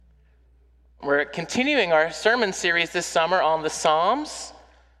We're continuing our sermon series this summer on the Psalms.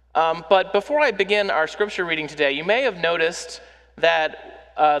 But before I begin our scripture reading today, you may have noticed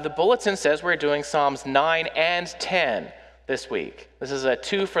that the bulletin says we're doing Psalms 9 and 10 this week. This is a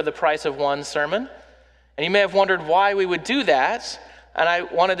 2 for the price of 1 sermon. And you may have wondered why we would do that. And I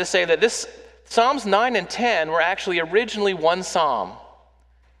wanted to say that this Psalms 9 and 10 were actually originally one psalm.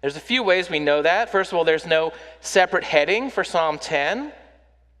 There's a few ways we know that. First of all, there's no separate heading for Psalm 10.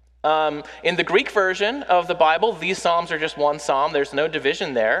 In the Greek version of the Bible, these psalms are just one psalm. There's no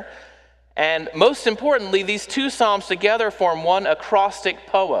division there. And most importantly, these two psalms together form one acrostic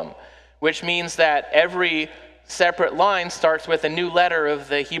poem, which means that every separate line starts with a new letter of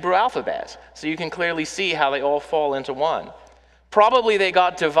the Hebrew alphabet. So you can clearly see how they all fall into one. Probably they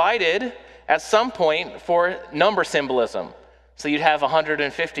got divided at some point for number symbolism. So you'd have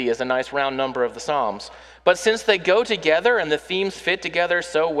 150 as a nice round number of the Psalms. But since they go together and the themes fit together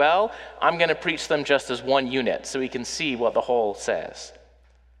so well, I'm going to preach them just as one unit so we can see what the whole says.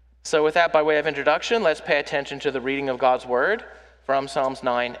 So with that by way of introduction, let's pay attention to the reading of God's Word from Psalms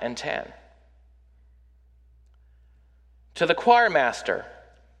 9 and 10. To the choir master,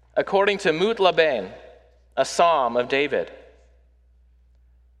 according to Mut Laben, a psalm of David.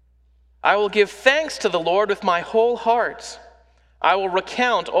 I will give thanks to the Lord with my whole heart. I will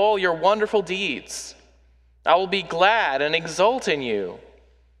recount all your wonderful deeds. I will be glad and exult in you.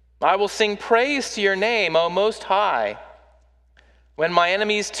 I will sing praise to your name, O Most High. When my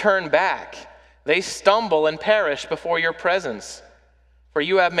enemies turn back, they stumble and perish before your presence. For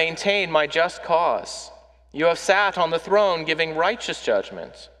you have maintained my just cause. You have sat on the throne giving righteous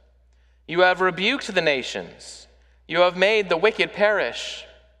judgment. You have rebuked the nations. You have made the wicked perish.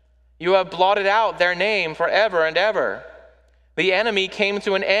 You have blotted out their name forever and ever. The enemy came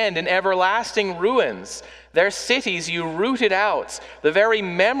to an end in everlasting ruins. Their cities you rooted out. The very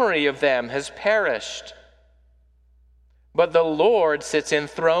memory of them has perished. But the Lord sits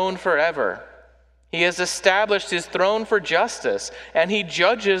enthroned forever. He has established his throne for justice, and he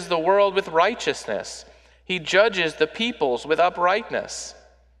judges the world with righteousness. He judges the peoples with uprightness.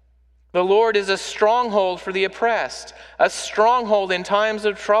 The Lord is a stronghold for the oppressed, a stronghold in times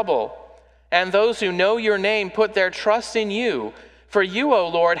of trouble. And those who know your name put their trust in you. For you, O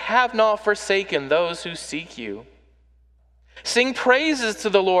Lord, have not forsaken those who seek you. Sing praises to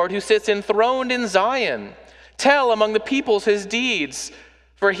the Lord who sits enthroned in Zion. Tell among the peoples his deeds.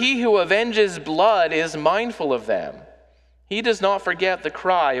 For he who avenges blood is mindful of them. He does not forget the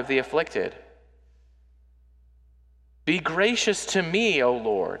cry of the afflicted. Be gracious to me, O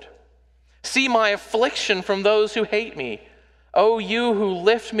Lord. See my affliction from those who hate me. O you who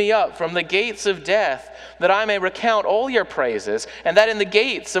lift me up from the gates of death, that I may recount all your praises, and that in the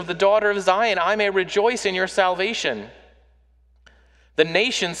gates of the daughter of Zion I may rejoice in your salvation. The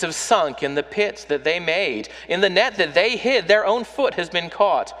nations have sunk in the pit that they made. In the net that they hid, their own foot has been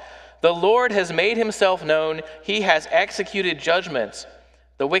caught. The Lord has made himself known. He has executed judgment.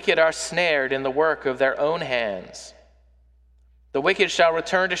 The wicked are snared in the work of their own hands. The wicked shall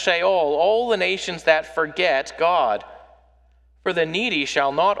return to Sheol, all the nations that forget God. For the needy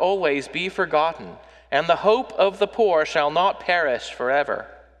shall not always be forgotten, and the hope of the poor shall not perish forever.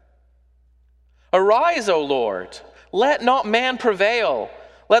 Arise, O Lord, let not man prevail.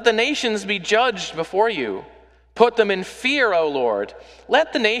 Let the nations be judged before you. Put them in fear, O Lord.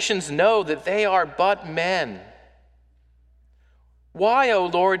 Let the nations know that they are but men. Why, O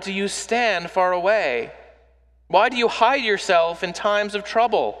Lord, do you stand far away? Why do you hide yourself in times of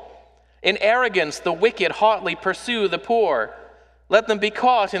trouble? In arrogance, the wicked hotly pursue the poor. Let them be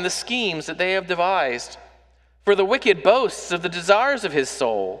caught in the schemes that they have devised. For the wicked boasts of the desires of his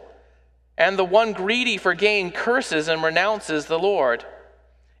soul, and the one greedy for gain curses and renounces the Lord.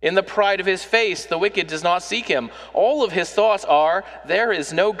 In the pride of his face, the wicked does not seek him. All of his thoughts are, there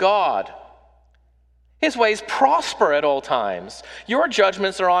is no God. His ways prosper at all times. Your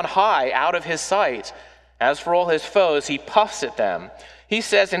judgments are on high, out of his sight. As for all his foes, he puffs at them. He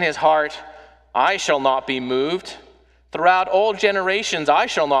says in his heart, I shall not be moved. Throughout all generations, I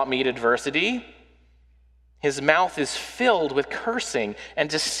shall not meet adversity. His mouth is filled with cursing and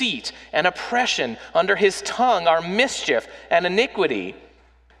deceit and oppression. Under his tongue are mischief and iniquity.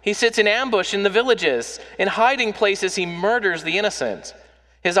 He sits in ambush in the villages. In hiding places, he murders the innocent.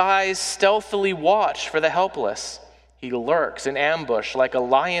 His eyes stealthily watch for the helpless. He lurks in ambush like a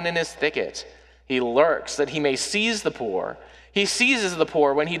lion in his thicket. He lurks that he may seize the poor. He seizes the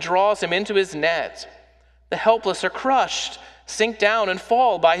poor when he draws him into his net. The helpless are crushed, sink down and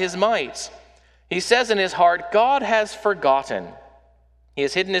fall by his might. He says in his heart, God has forgotten. He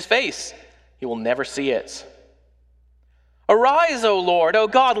has hidden his face. He will never see it. Arise, O Lord, O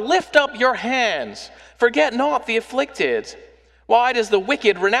God, lift up your hands. Forget not the afflicted. Why does the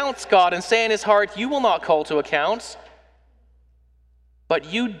wicked renounce God and say in his heart, you will not call to account?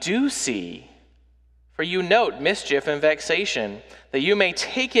 But you do see, for you note mischief and vexation, that you may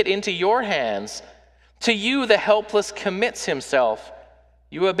take it into your hands. To you the helpless commits himself.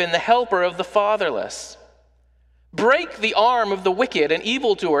 You have been the helper of the fatherless. Break the arm of the wicked and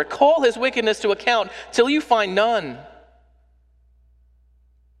evildoer. Call his wickedness to account till you find none.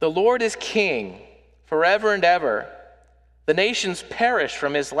 The Lord is king forever and ever. The nations perish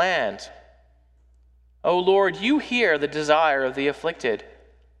from his land. O Lord, you hear the desire of the afflicted.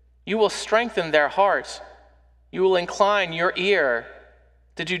 You will strengthen their heart. You will incline your ear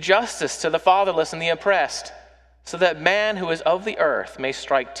to do justice to the fatherless and the oppressed, so that man who is of the earth may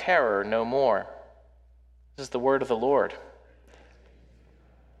strike terror no more. This is the word of the Lord.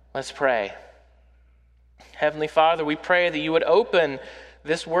 Let's pray. Heavenly Father, we pray that you would open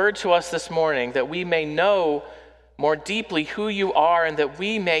this word to us this morning, that we may know more deeply who you are and that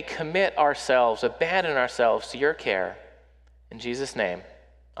we may commit ourselves, abandon ourselves to your care. In Jesus' name,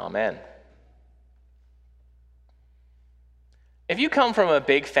 amen. If you come from a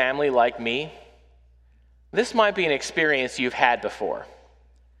big family like me, this might be an experience you've had before.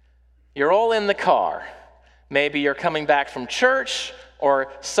 You're all in the car. Maybe you're coming back from church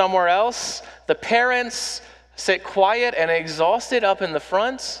or somewhere else. The parents sit quiet and exhausted up in the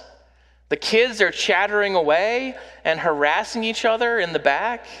front. The kids are chattering away and harassing each other in the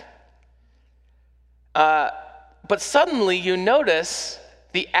back. But suddenly you notice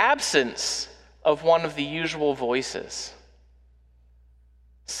the absence of one of the usual voices.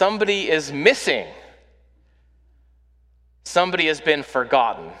 Somebody is missing. Somebody has been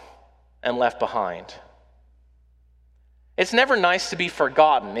forgotten and left behind. It's never nice to be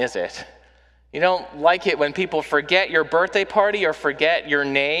forgotten, is it? You don't like it when people forget your birthday party or forget your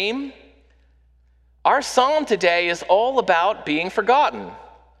name. Our psalm today is all about being forgotten.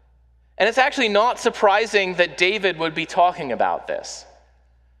 And it's actually not surprising that David would be talking about this.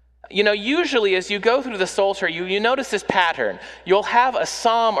 You know, usually as you go through the Psalter, you notice this pattern. You'll have a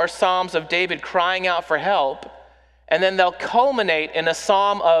psalm or psalms of David crying out for help, and then they'll culminate in a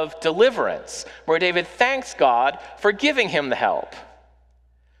psalm of deliverance, where David thanks God for giving him the help.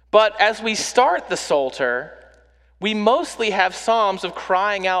 But as we start the Psalter, we mostly have psalms of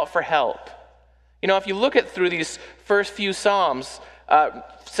crying out for help. You know, if you look through these first few psalms,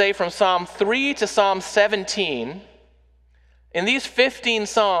 say from Psalm 3 to Psalm 17, in these 15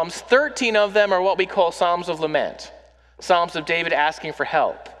 psalms, 13 of them are what we call psalms of lament, psalms of David asking for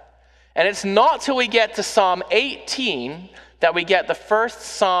help. And it's not till we get to Psalm 18 that we get the first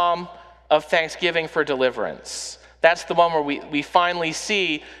psalm of thanksgiving for deliverance. That's the one where we finally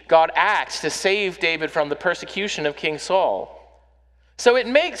see God act to save David from the persecution of King Saul. So it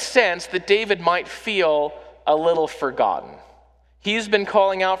makes sense that David might feel a little forgotten. He's been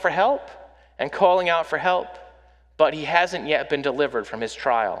calling out for help and calling out for help, but he hasn't yet been delivered from his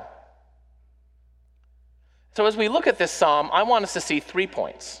trial. So as we look at this psalm, I want us to see 3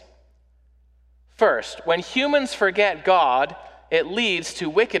 points. First, when humans forget God, it leads to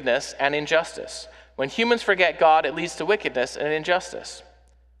wickedness and injustice. When humans forget God, it leads to wickedness and injustice.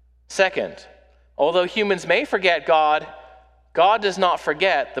 Second, although humans may forget God, God does not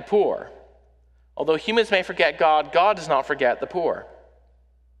forget the poor. Although humans may forget God, God does not forget the poor.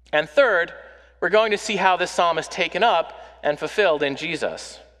 And third, we're going to see how this psalm is taken up and fulfilled in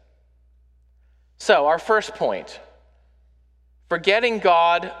Jesus. So, our first point, forgetting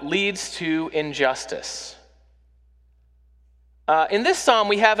God leads to injustice. In this psalm,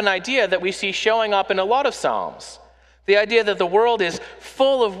 we have an idea that we see showing up in a lot of psalms. The idea that the world is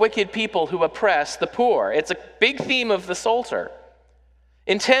full of wicked people who oppress the poor. It's a big theme of the Psalter.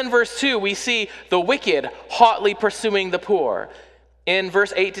 In 10 verse 2, we see the wicked hotly pursuing the poor. In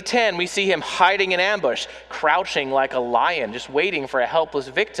verse 8 to 10, we see him hiding in ambush, crouching like a lion, just waiting for a helpless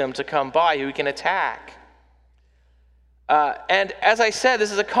victim to come by who he can attack. And as I said,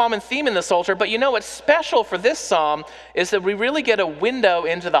 this is a common theme in the Psalter, but you know what's special for this psalm is that we really get a window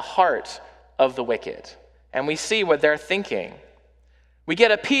into the heart of the wicked, and we see what they're thinking. We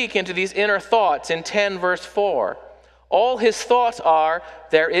get a peek into these inner thoughts in 10 verse 4. All his thoughts are,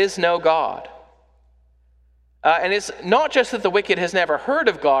 there is no God. And it's not just that the wicked has never heard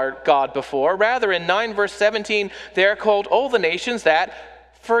of God before. Rather, in 9 verse 17, they're called all the nations that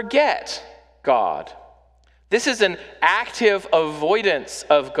forget God. This is an active avoidance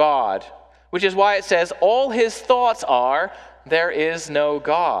of God, which is why it says all his thoughts are, there is no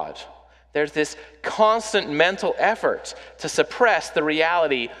God. There's this constant mental effort to suppress the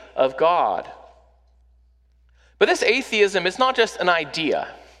reality of God. But this atheism is not just an idea.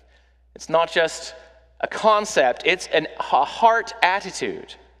 It's not just a concept. It's a heart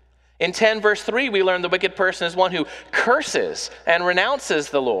attitude. In 10 verse 3, we learn the wicked person is one who curses and renounces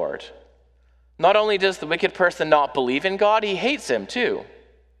the Lord. Not only does the wicked person not believe in God, he hates him too.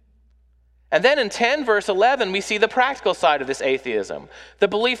 And then in 10 verse 11, we see the practical side of this atheism. The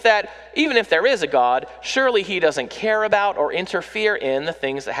belief that even if there is a God, surely he doesn't care about or interfere in the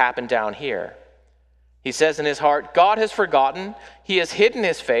things that happen down here. He says in his heart, God has forgotten, he has hidden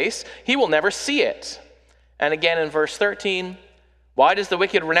his face, he will never see it. And again in verse 13, why does the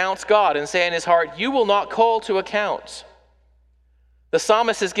wicked renounce God and say in his heart, you will not call to account? The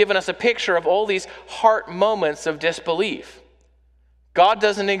psalmist has given us a picture of all these heart moments of disbelief. God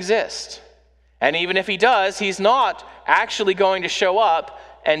doesn't exist. And even if he does, he's not actually going to show up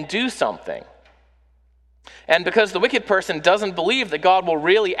and do something. And because the wicked person doesn't believe that God will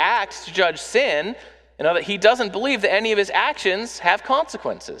really act to judge sin, that he doesn't believe that any of his actions have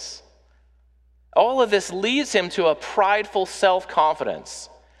consequences. All of this leads him to a prideful self-confidence.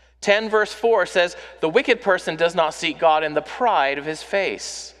 10 verse 4 says, the wicked person does not seek God in the pride of his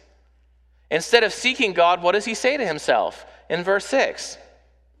face. Instead of seeking God, what does he say to himself? In verse 6,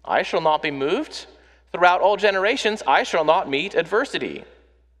 I shall not be moved. Throughout all generations, I shall not meet adversity.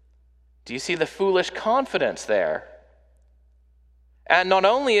 Do you see the foolish confidence there? And not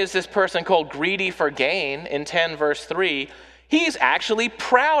only is this person called greedy for gain in 10 verse 3, he's actually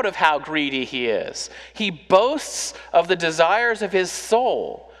proud of how greedy he is. He boasts of the desires of his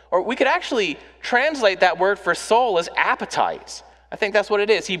soul. Or we could actually translate that word for soul as appetite. I think that's what it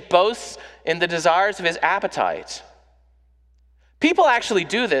is. He boasts in the desires of his appetite. People actually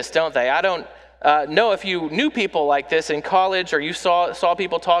do this, don't they? I don't know if you knew people like this in college or you saw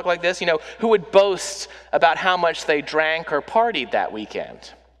people talk like this, who would boast about how much they drank or partied that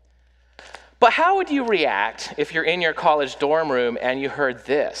weekend. But how would you react if you're in your college dorm room and you heard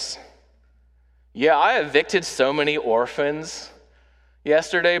this? Yeah, I evicted so many orphans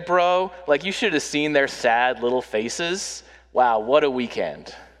yesterday, bro. Like, you should have seen their sad little faces. Wow, what a weekend.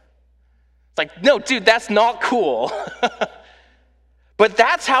 It's like, no, dude, that's not cool. But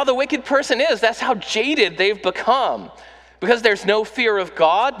that's how the wicked person is. That's how jaded they've become. Because there's no fear of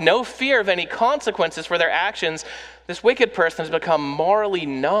God, no fear of any consequences for their actions, this wicked person has become morally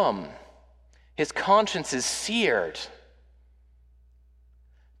numb. His conscience is seared.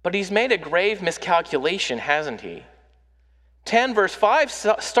 But he's made a grave miscalculation, hasn't he? 10 verse 5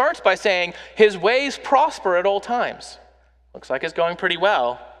 starts by saying, his ways prosper at all times. Looks like it's going pretty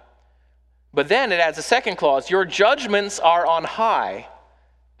well. But then it adds a second clause, your judgments are on high,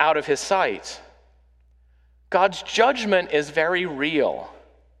 out of his sight. God's judgment is very real.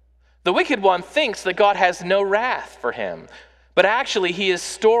 The wicked one thinks that God has no wrath for him, but actually he is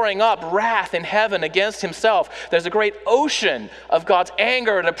storing up wrath in heaven against himself. There's a great ocean of God's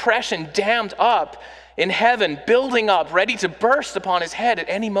anger and oppression dammed up in heaven, building up, ready to burst upon his head at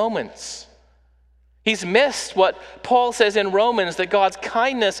any moment. He's missed what Paul says in Romans, that God's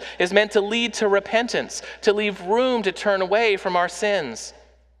kindness is meant to lead to repentance, to leave room to turn away from our sins.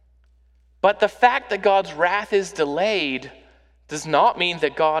 But the fact that God's wrath is delayed does not mean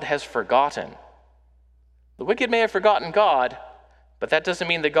that God has forgotten. The wicked may have forgotten God, but that doesn't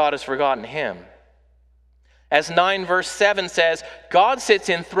mean that God has forgotten him. As 9 verse 7 says, God sits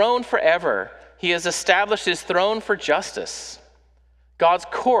enthroned forever. He has established his throne for justice. God's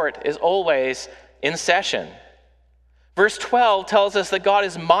court is always in session. Verse 12 tells us that God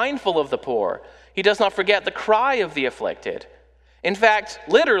is mindful of the poor. He does not forget the cry of the afflicted. In fact,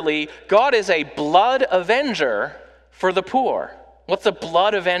 literally, God is a blood avenger for the poor. What's a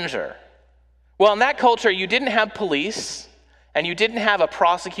blood avenger? Well, in that culture, you didn't have police and you didn't have a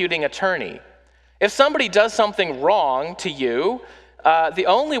prosecuting attorney. If somebody does something wrong to you, the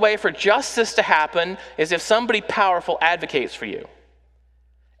only way for justice to happen is if somebody powerful advocates for you.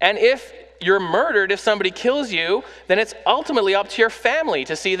 And if you're murdered, if somebody kills you, then it's ultimately up to your family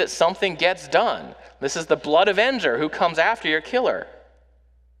to see that something gets done. This is the blood avenger who comes after your killer.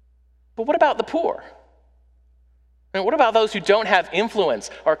 But what about the poor? And what about those who don't have influence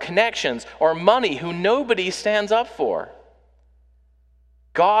or connections or money, who nobody stands up for?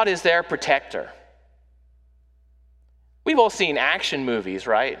 God is their protector. We've all seen action movies,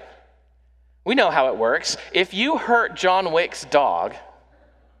 right? We know how it works. If you hurt John Wick's dog,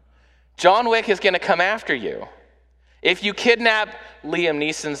 John Wick is going to come after you. If you kidnap Liam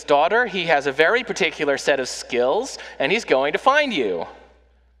Neeson's daughter, he has a very particular set of skills, and he's going to find you.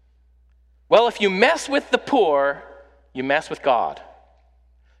 Well, if you mess with the poor, you mess with God.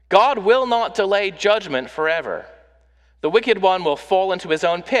 God will not delay judgment forever. The wicked one will fall into his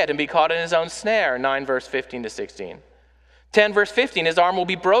own pit and be caught in his own snare, 9 verse 15 to 16. 10 verse 15, his arm will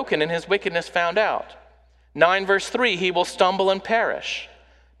be broken and his wickedness found out. 9 verse 3, he will stumble and perish.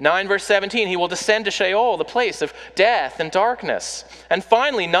 9 verse 17, he will descend to Sheol, the place of death and darkness. And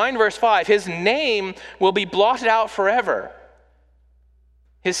finally, 9 verse 5, his name will be blotted out forever.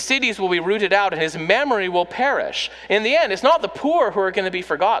 His cities will be rooted out and his memory will perish. In the end, it's not the poor who are going to be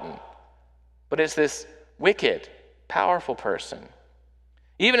forgotten, but it's this wicked, powerful person.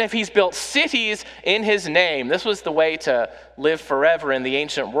 Even if he's built cities in his name, this was the way to live forever in the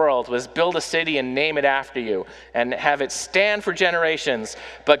ancient world, was build a city and name it after you and have it stand for generations.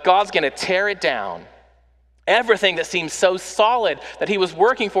 But God's going to tear it down. Everything that seems so solid that he was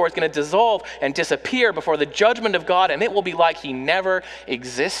working for is going to dissolve and disappear before the judgment of God, and it will be like he never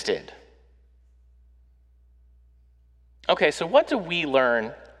existed. Okay, so what do we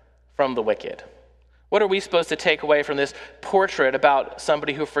learn from the wicked? What are we supposed to take away from this portrait about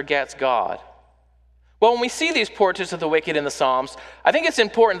somebody who forgets God? Well, when we see these portraits of the wicked in the Psalms, I think it's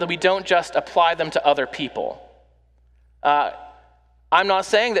important that we don't just apply them to other people. I'm not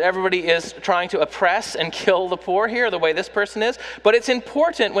saying that everybody is trying to oppress and kill the poor here the way this person is, but it's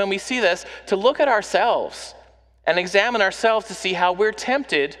important when we see this to look at ourselves and examine ourselves to see how we're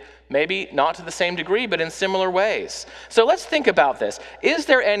tempted, maybe not to the same degree, but in similar ways. So let's think about this. Is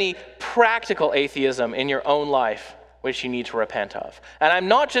there any practical atheism in your own life which you need to repent of? And I'm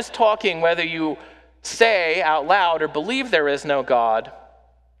not just talking whether you say out loud or believe there is no God,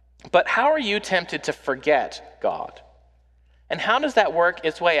 but how are you tempted to forget God? And how does that work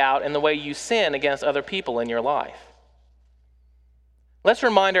its way out in the way you sin against other people in your life? Let's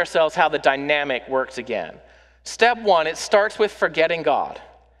remind ourselves how the dynamic works again. Step one, it starts with forgetting God,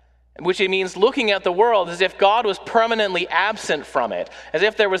 which means looking at the world as if God was permanently absent from it, as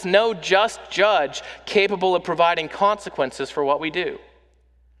if there was no just judge capable of providing consequences for what we do.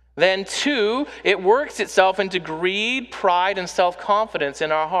 Then two, it works itself into greed, pride, and self-confidence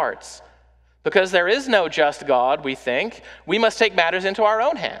in our hearts. Because there is no just God, we think, we must take matters into our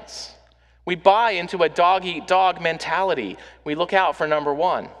own hands. We buy into a dog-eat-dog mentality. We look out for number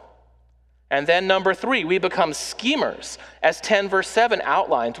one. And then number three, we become schemers. As 10 verse 7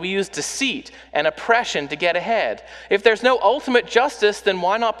 outlines, we use deceit and oppression to get ahead. If there's no ultimate justice, then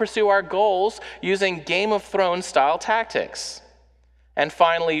why not pursue our goals using Game of Thrones style tactics? And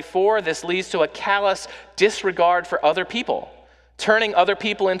finally, 4, this leads to a callous disregard for other people, turning other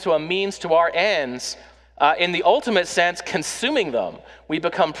people into a means to our ends. In the ultimate sense, consuming them. We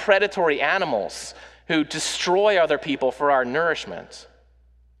become predatory animals who destroy other people for our nourishment.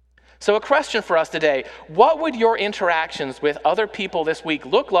 So a question for us today, what would your interactions with other people this week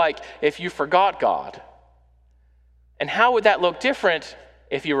look like if you forgot God? And how would that look different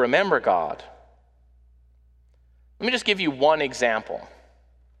if you remember God? Let me just give you one example.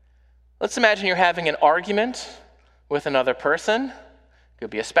 Let's imagine you're having an argument with another person. Could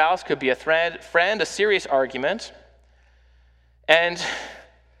be a spouse, could be a friend, a serious argument. And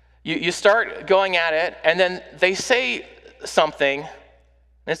you start going at it, and then they say something.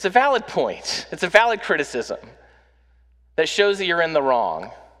 It's a valid point. It's a valid criticism that shows that you're in the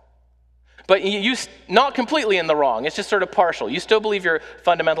wrong. But you not completely in the wrong. It's just sort of partial. You still believe your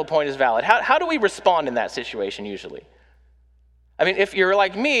fundamental point is valid. How do we respond in that situation usually? I mean, if you're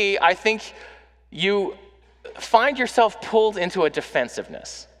like me, I think you find yourself pulled into a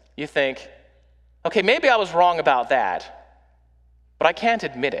defensiveness. You think, okay, maybe I was wrong about that, but I can't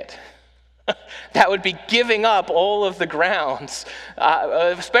admit it. That would be giving up all of the grounds,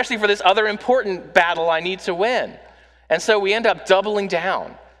 especially for this other important battle I need to win. And so we end up doubling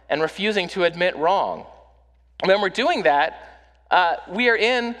down and refusing to admit wrong. When we're doing that, we are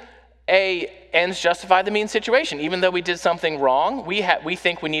in a ends justify the means situation. Even though we did something wrong, we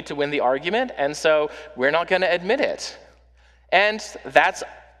think we need to win the argument, and so we're not going to admit it. And that's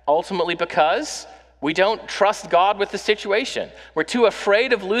ultimately because we don't trust God with the situation. We're too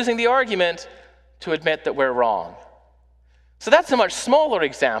afraid of losing the argument to admit that we're wrong. So that's a much smaller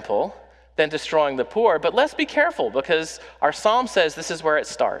example than destroying the poor, but let's be careful because our psalm says this is where it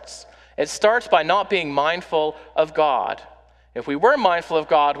starts. It starts by not being mindful of God. If we were mindful of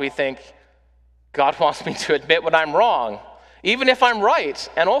God, we think, God wants me to admit when I'm wrong. Even if I'm right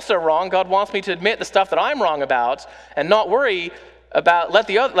and also wrong, God wants me to admit the stuff that I'm wrong about and not worry about, let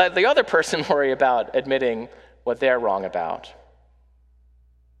the other person worry about admitting what they're wrong about.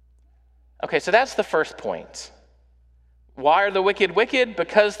 Okay, so that's the first point. Why are the wicked wicked?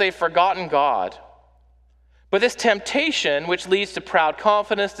 Because they've forgotten God. But this temptation, which leads to proud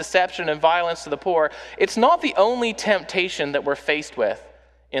confidence, deception, and violence to the poor, it's not the only temptation that we're faced with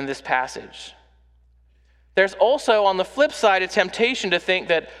in this passage. There's also, on the flip side, a temptation to think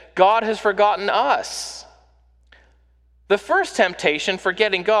that God has forgotten us. The first temptation,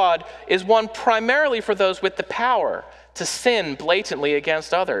 forgetting God, is one primarily for those with the power to sin blatantly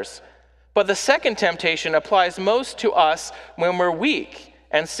against others. But the second temptation applies most to us when we're weak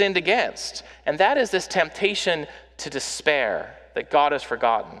and sinned against, and that is this temptation to despair, that God has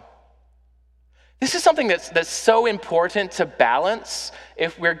forgotten. This is something that's so important to balance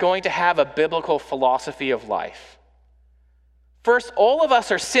if we're going to have a biblical philosophy of life. First, all of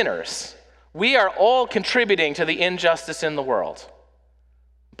us are sinners. We are all contributing to the injustice in the world.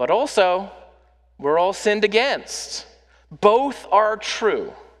 But also, we're all sinned against. Both are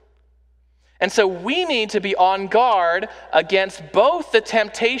true. And so we need to be on guard against both the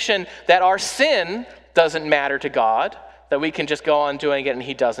temptation that our sin doesn't matter to God, that we can just go on doing it and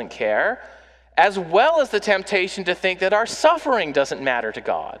he doesn't care, as well as the temptation to think that our suffering doesn't matter to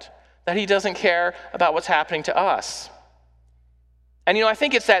God, that he doesn't care about what's happening to us. And I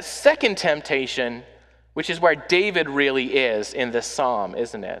think it's that second temptation, which is where David really is in this psalm,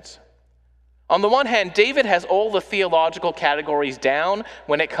 isn't it? On the one hand, David has all the theological categories down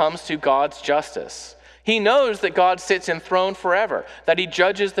when it comes to God's justice. He knows that God sits enthroned forever, that he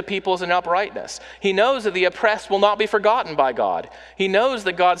judges the peoples in uprightness. He knows that the oppressed will not be forgotten by God. He knows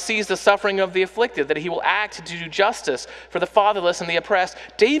that God sees the suffering of the afflicted, that he will act to do justice for the fatherless and the oppressed.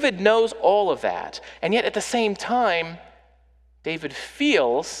 David knows all of that. And yet at the same time, David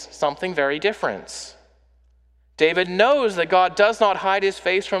feels something very different. David knows that God does not hide his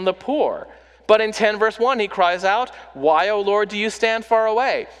face from the poor. But in 10 verse 1, he cries out, "Why, O Lord, do you stand far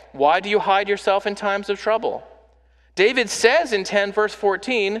away? Why do you hide yourself in times of trouble?" David says in 10 verse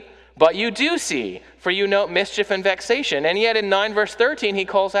 14, "But you do see, for you note mischief and vexation." And yet in 9 verse 13, he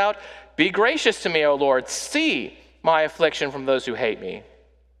calls out, "Be gracious to me, O Lord, see my affliction from those who hate me."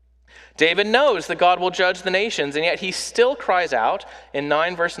 David knows that God will judge the nations, and yet he still cries out in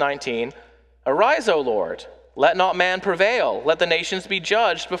 9 verse 19, "Arise, O Lord, let not man prevail, let the nations be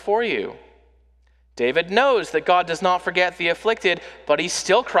judged before you." David knows that God does not forget the afflicted, but he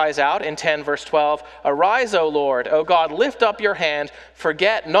still cries out in 10 verse 12, "Arise, O Lord, O God, lift up your hand,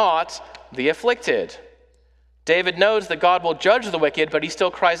 forget not the afflicted." David knows that God will judge the wicked, but he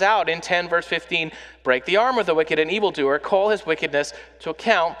still cries out in 10 verse 15, "Break the arm of the wicked and evildoer, call his wickedness to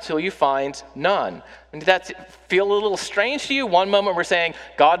account till you find none." And does that feel a little strange to you? One moment we're saying,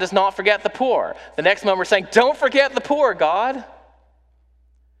 God does not forget the poor. The next moment we're saying, don't forget the poor, God.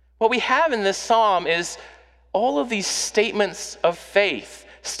 What we have in this psalm is all of these statements of faith,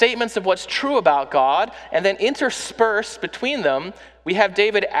 statements of what's true about God, and then interspersed between them, we have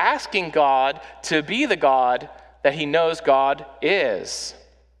David asking God to be the God that he knows God is.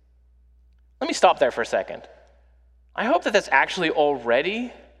 Let me stop there for a second. I hope that that's actually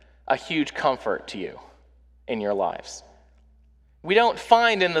already a huge comfort to you in your lives. We don't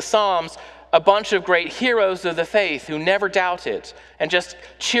find in the Psalms a bunch of great heroes of the faith who never doubted and just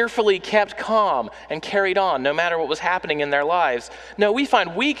cheerfully kept calm and carried on no matter what was happening in their lives. No, we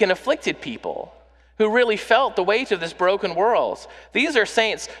find weak and afflicted people who really felt the weight of this broken world. These are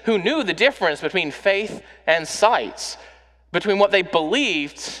saints who knew the difference between faith and sight, between what they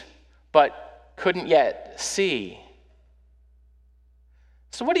believed but couldn't yet see.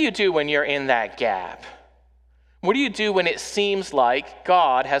 So what do you do when you're in that gap? What do you do when it seems like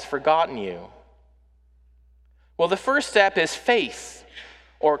God has forgotten you? Well, the first step is faith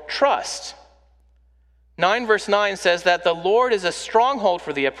or trust. 9 verse 9 says that the Lord is a stronghold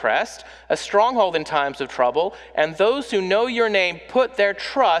for the oppressed, a stronghold in times of trouble, and those who know your name put their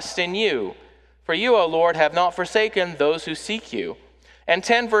trust in you. For you, O Lord, have not forsaken those who seek you. And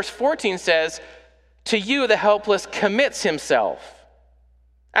 10 verse 14 says, to you the helpless commits himself.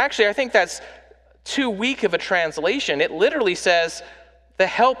 Actually, I think that's too weak of a translation. It literally says, the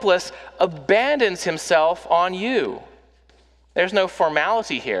helpless abandons himself on you. There's no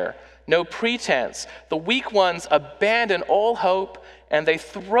formality here, no pretense. The weak ones abandon all hope and they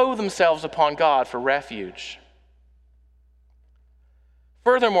throw themselves upon God for refuge.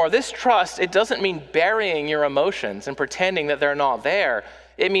 Furthermore, this trust, it doesn't mean burying your emotions and pretending that they're not there.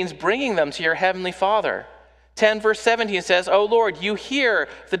 It means bringing them to your heavenly Father. 10 verse 17 says, O Lord, you hear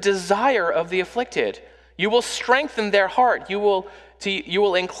the desire of the afflicted. You will strengthen their heart. You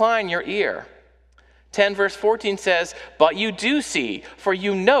will incline your ear. 10 verse 14 says, but you do see, for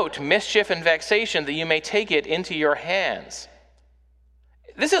you note mischief and vexation, that you may take it into your hands.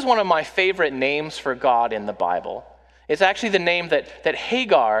 This is one of my favorite names for God in the Bible. It's actually the name that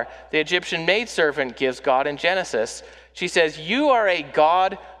Hagar, the Egyptian maidservant, gives God in Genesis. She says, you are a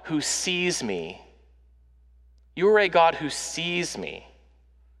God who sees me. You are a God who sees me.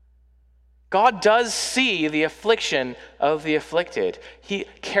 God does see the affliction of the afflicted. He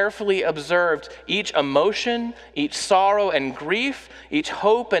carefully observed each emotion, each sorrow and grief, each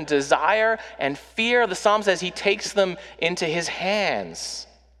hope and desire and fear. The psalm says he takes them into his hands.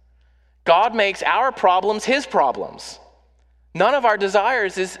 God makes our problems his problems. None of our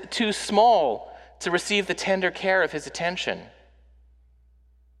desires is too small to receive the tender care of his attention.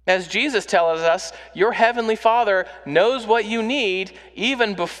 As Jesus tells us, your heavenly Father knows what you need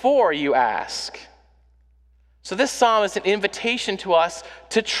even before you ask. So this psalm is an invitation to us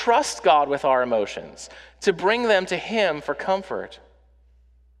to trust God with our emotions, to bring them to him for comfort.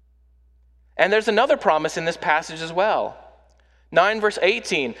 And there's another promise in this passage as well. 9 verse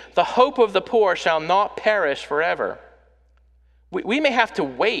 18, the hope of the poor shall not perish forever. We may have to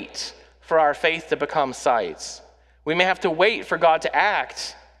wait for our faith to become sight. We may have to wait for God to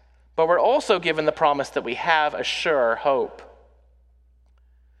act. But we're also given the promise that we have a sure hope.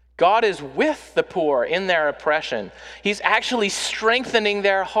 God is with the poor in their oppression. He's actually strengthening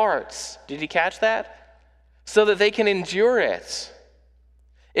their hearts. Did you catch that? So that they can endure it.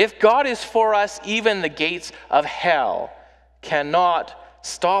 If God is for us, even the gates of hell cannot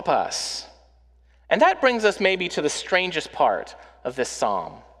stop us. And that brings us maybe to the strangest part of this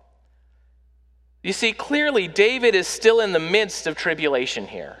psalm. You see, clearly David is still in the midst of tribulation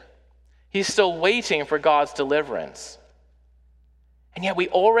here. He's still waiting for God's deliverance. And yet we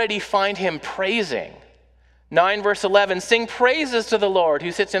already find him praising. 9 verse 11, sing praises to the Lord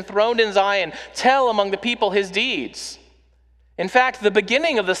who sits enthroned in Zion. Tell among the people his deeds. In fact, the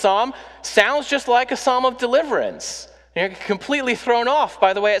beginning of the psalm sounds just like a psalm of deliverance. You're completely thrown off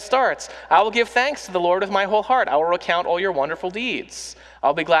by the way it starts. I will give thanks to the Lord with my whole heart. I will recount all your wonderful deeds.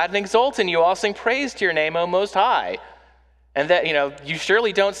 I'll be glad and exult in you. I'll sing praise to your name, O Most High. And that, you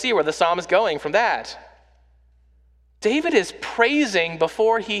surely don't see where the psalm is going from that. David is praising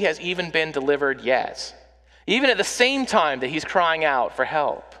before he has even been delivered yet, even at the same time that he's crying out for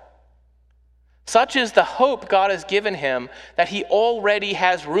help. Such is the hope God has given him that he already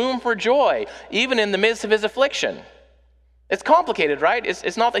has room for joy, even in the midst of his affliction. It's complicated, right?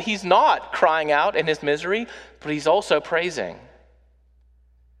 It's not that he's not crying out in his misery, but he's also praising.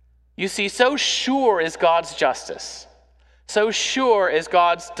 You see, so sure is God's justice, so sure is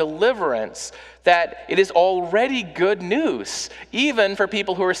God's deliverance that it is already good news, even for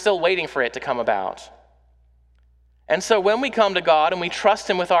people who are still waiting for it to come about. And so when we come to God and we trust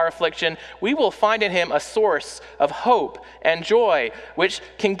him with our affliction, we will find in him a source of hope and joy, which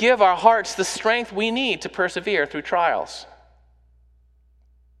can give our hearts the strength we need to persevere through trials.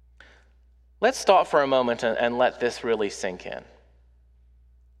 Let's stop for a moment and let this really sink in.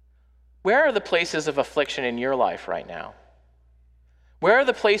 Where are the places of affliction in your life right now? Where are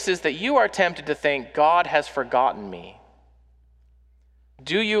the places that you are tempted to think, God has forgotten me?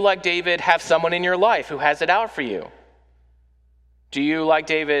 Do you, like David, have someone in your life who has it out for you? Do you, like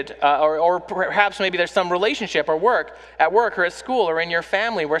David, or perhaps maybe there's some relationship or at work or at school or in your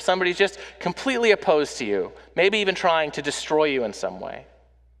family where somebody's just completely opposed to you, maybe even trying to destroy you in some way?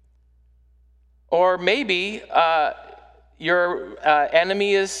 Or maybe your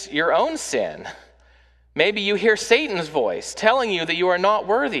enemy is your own sin. Maybe you hear Satan's voice telling you that you are not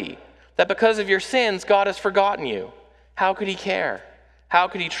worthy, that because of your sins, God has forgotten you. How could he care? How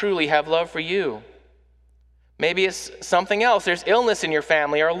could he truly have love for you? Maybe it's something else. There's illness in your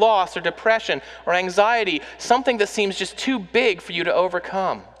family, or loss, or depression, or anxiety, something that seems just too big for you to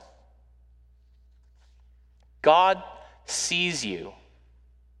overcome. God sees you.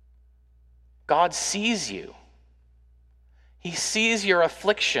 God sees you. He sees your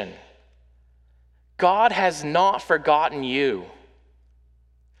affliction. God has not forgotten you.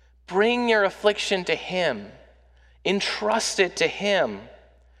 Bring your affliction to him. Entrust it to him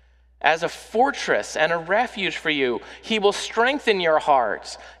as a fortress and a refuge for you. He will strengthen your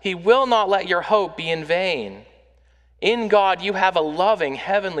heart. He will not let your hope be in vain. In God, you have a loving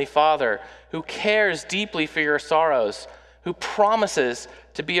heavenly Father who cares deeply for your sorrows, who promises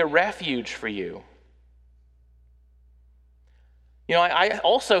to be a refuge for you. I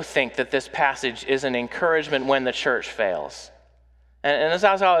also think that this passage is an encouragement when the church fails. And as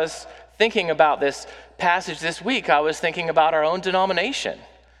I was thinking about this passage this week, I was thinking about our own denomination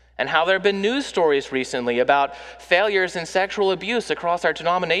and how there have been news stories recently about failures in sexual abuse across our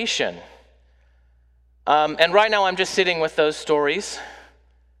denomination. And right now I'm just sitting with those stories.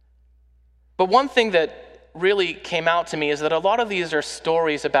 But one thing that really came out to me is that a lot of these are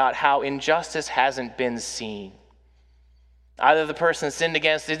stories about how injustice hasn't been seen. Either the person sinned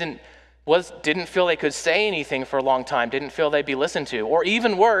against didn't feel they could say anything for a long time, didn't feel they'd be listened to, or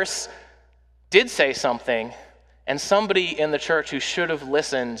even worse, did say something, and somebody in the church who should have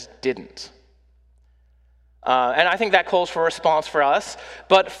listened didn't. And I think that calls for a response for us.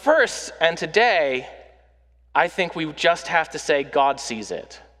 But first and today, I think we just have to say God sees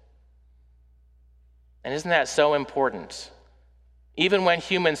it. And isn't that so important? Even when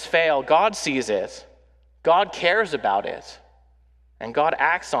humans fail, God sees it. God cares about it. And God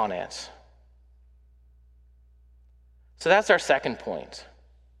acts on it. So that's our second point.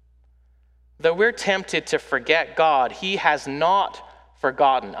 Though we're tempted to forget God, he has not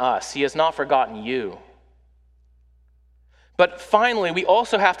forgotten us. He has not forgotten you. But finally, we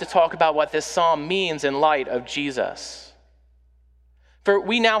also have to talk about what this psalm means in light of Jesus. For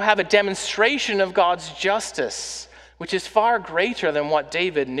we now have a demonstration of God's justice, which is far greater than what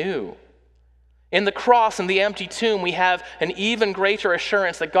David knew. In the cross and the empty tomb, we have an even greater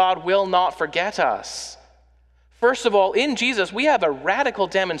assurance that God will not forget us. First of all, in Jesus, we have a radical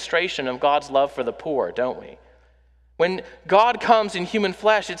demonstration of God's love for the poor, don't we? When God comes in human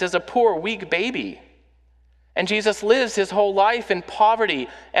flesh, it's as a poor, weak baby. And Jesus lives his whole life in poverty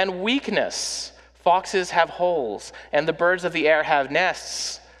and weakness. Foxes have holes, and the birds of the air have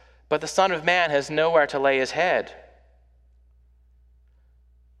nests, but the Son of Man has nowhere to lay his head.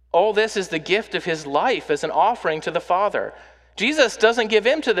 All this is the gift of his life as an offering to the Father. Jesus doesn't give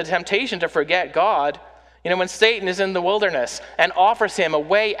in to the temptation to forget God. When Satan is in the wilderness and offers him a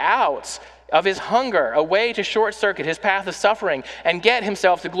way out of his hunger, a way to short-circuit his path of suffering and get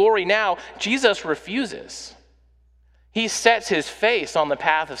himself to glory now, Jesus refuses. He sets his face on the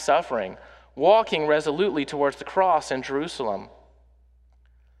path of suffering, walking resolutely towards the cross in Jerusalem.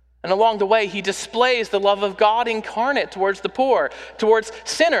 And along the way, he displays the love of God incarnate towards the poor, towards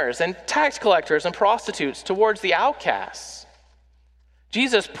sinners and tax collectors and prostitutes, towards the outcasts.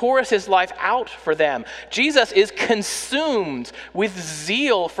 Jesus pours his life out for them. Jesus is consumed with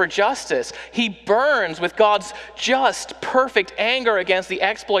zeal for justice. He burns with God's just, perfect anger against the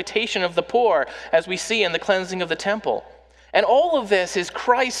exploitation of the poor, as we see in the cleansing of the temple. And all of this is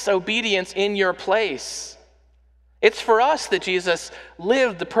Christ's obedience in your place. It's for us that Jesus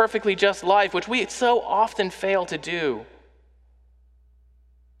lived the perfectly just life, which we so often fail to do.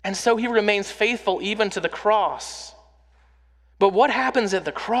 And so he remains faithful even to the cross. But what happens at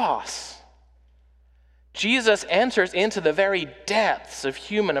the cross? Jesus enters into the very depths of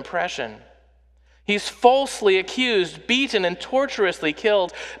human oppression. He's falsely accused, beaten, and torturously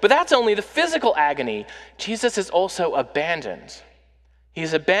killed. But that's only the physical agony. Jesus is also abandoned.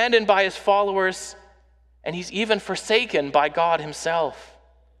 He's abandoned by his followers, and he's even forsaken by God himself.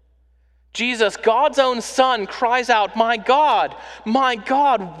 Jesus, God's own Son, cries out, my God,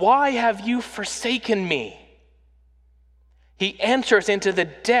 why have you forsaken me?" He enters into the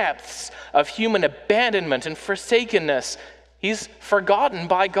depths of human abandonment and forsakenness. He's forgotten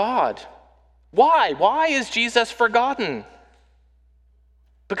by God. Why? Why is Jesus forgotten?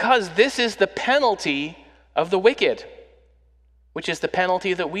 Because this is the penalty of the wicked, which is the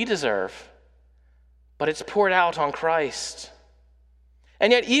penalty that we deserve. But it's poured out on Christ.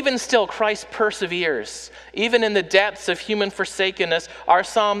 And yet, even still, Christ perseveres. Even in the depths of human forsakenness, our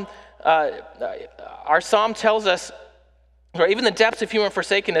psalm tells us, or even the depths of human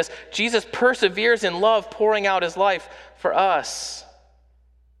forsakenness, Jesus perseveres in love, pouring out his life for us.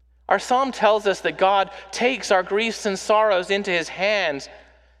 Our psalm tells us that God takes our griefs and sorrows into his hands.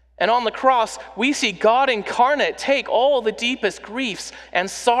 And on the cross, we see God incarnate take all the deepest griefs and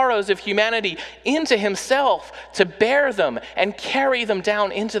sorrows of humanity into himself to bear them and carry them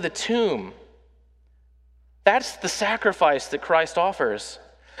down into the tomb. That's the sacrifice that Christ offers.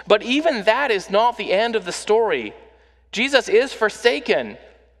 But even that is not the end of the story. Jesus is forsaken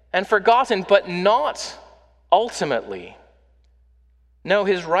and forgotten, but not ultimately. No,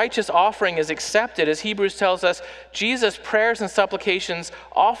 his righteous offering is accepted. As Hebrews tells us, Jesus' prayers and supplications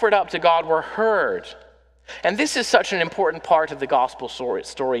offered up to God were heard. And this is such an important part of the gospel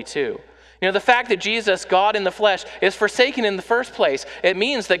story too. The fact that Jesus, God in the flesh, is forsaken in the first place, it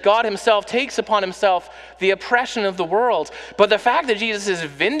means that God himself takes upon himself the oppression of the world. But the fact that Jesus is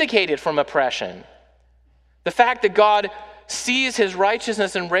vindicated from oppression, the fact that God sees his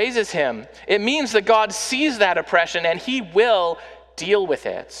righteousness and raises him, it means that God sees that oppression and he will deal with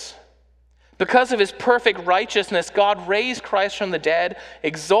it. Because of his perfect righteousness, God raised Christ from the dead,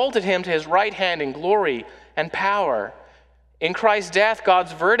 exalted him to his right hand in glory and power. In Christ's death,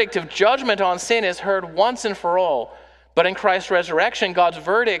 God's verdict of judgment on sin is heard once and for all. But in Christ's resurrection, God's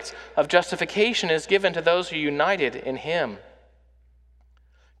verdict of justification is given to those who are united in him.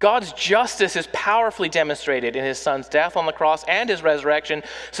 God's justice is powerfully demonstrated in his Son's death on the cross and his resurrection,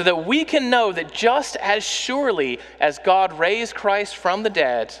 so that we can know that just as surely as God raised Christ from the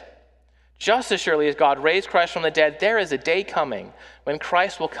dead, Just as surely as God raised Christ from the dead, there is a day coming when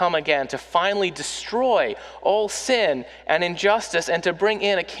Christ will come again to finally destroy all sin and injustice and to bring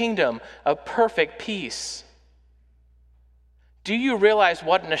in a kingdom of perfect peace. Do you realize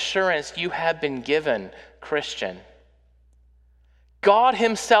what an assurance you have been given, Christian? God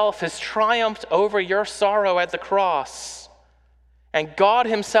himself has triumphed over your sorrow at the cross. And God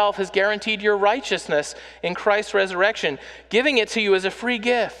himself has guaranteed your righteousness in Christ's resurrection, giving it to you as a free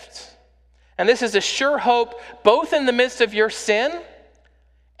gift. And this is a sure hope both in the midst of your sin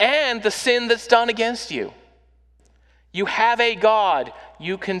and the sin that's done against you. You have a God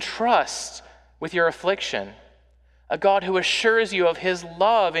you can trust with your affliction, a God who assures you of his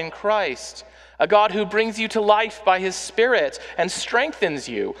love in Christ, a God who brings you to life by his Spirit and strengthens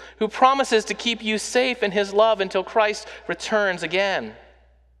you, who promises to keep you safe in his love until Christ returns again.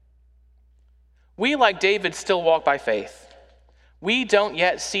 We, like David, still walk by faith. We don't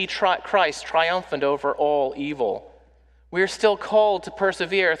yet see Christ triumphant over all evil. We are still called to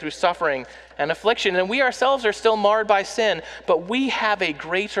persevere through suffering and affliction, and we ourselves are still marred by sin, but we have a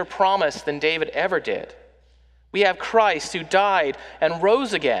greater promise than David ever did. We have Christ who died and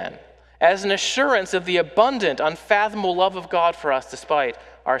rose again as an assurance of the abundant, unfathomable love of God for us despite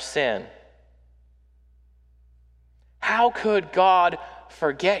our sin. How could God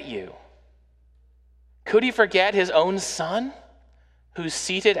forget you? Could he forget his own Son, who's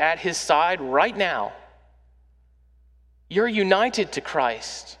seated at his side right now? You're united to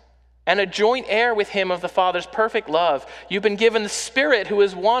Christ and a joint heir with him of the Father's perfect love. You've been given the Spirit who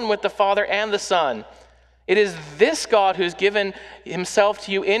is one with the Father and the Son. It is this God who's given himself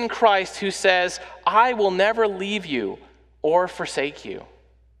to you in Christ who says, I will never leave you or forsake you.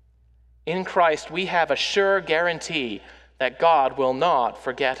 In Christ, we have a sure guarantee that God will not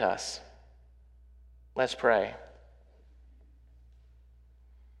forget us. Let's pray.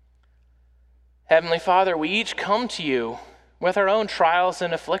 Heavenly Father, we each come to you with our own trials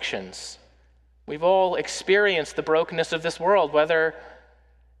and afflictions. We've all experienced the brokenness of this world, whether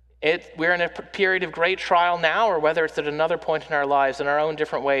we're in a period of great trial now or whether it's at another point in our lives in our own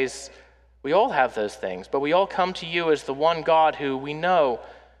different ways. We all have those things, but we all come to you as the one God who we know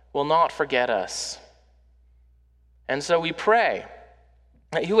will not forget us. And so we pray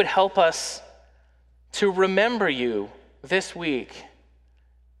that you would help us to remember you this week.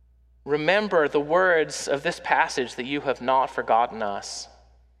 Remember the words of this passage that you have not forgotten us.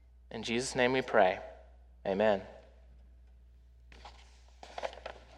 In Jesus' name we pray. Amen.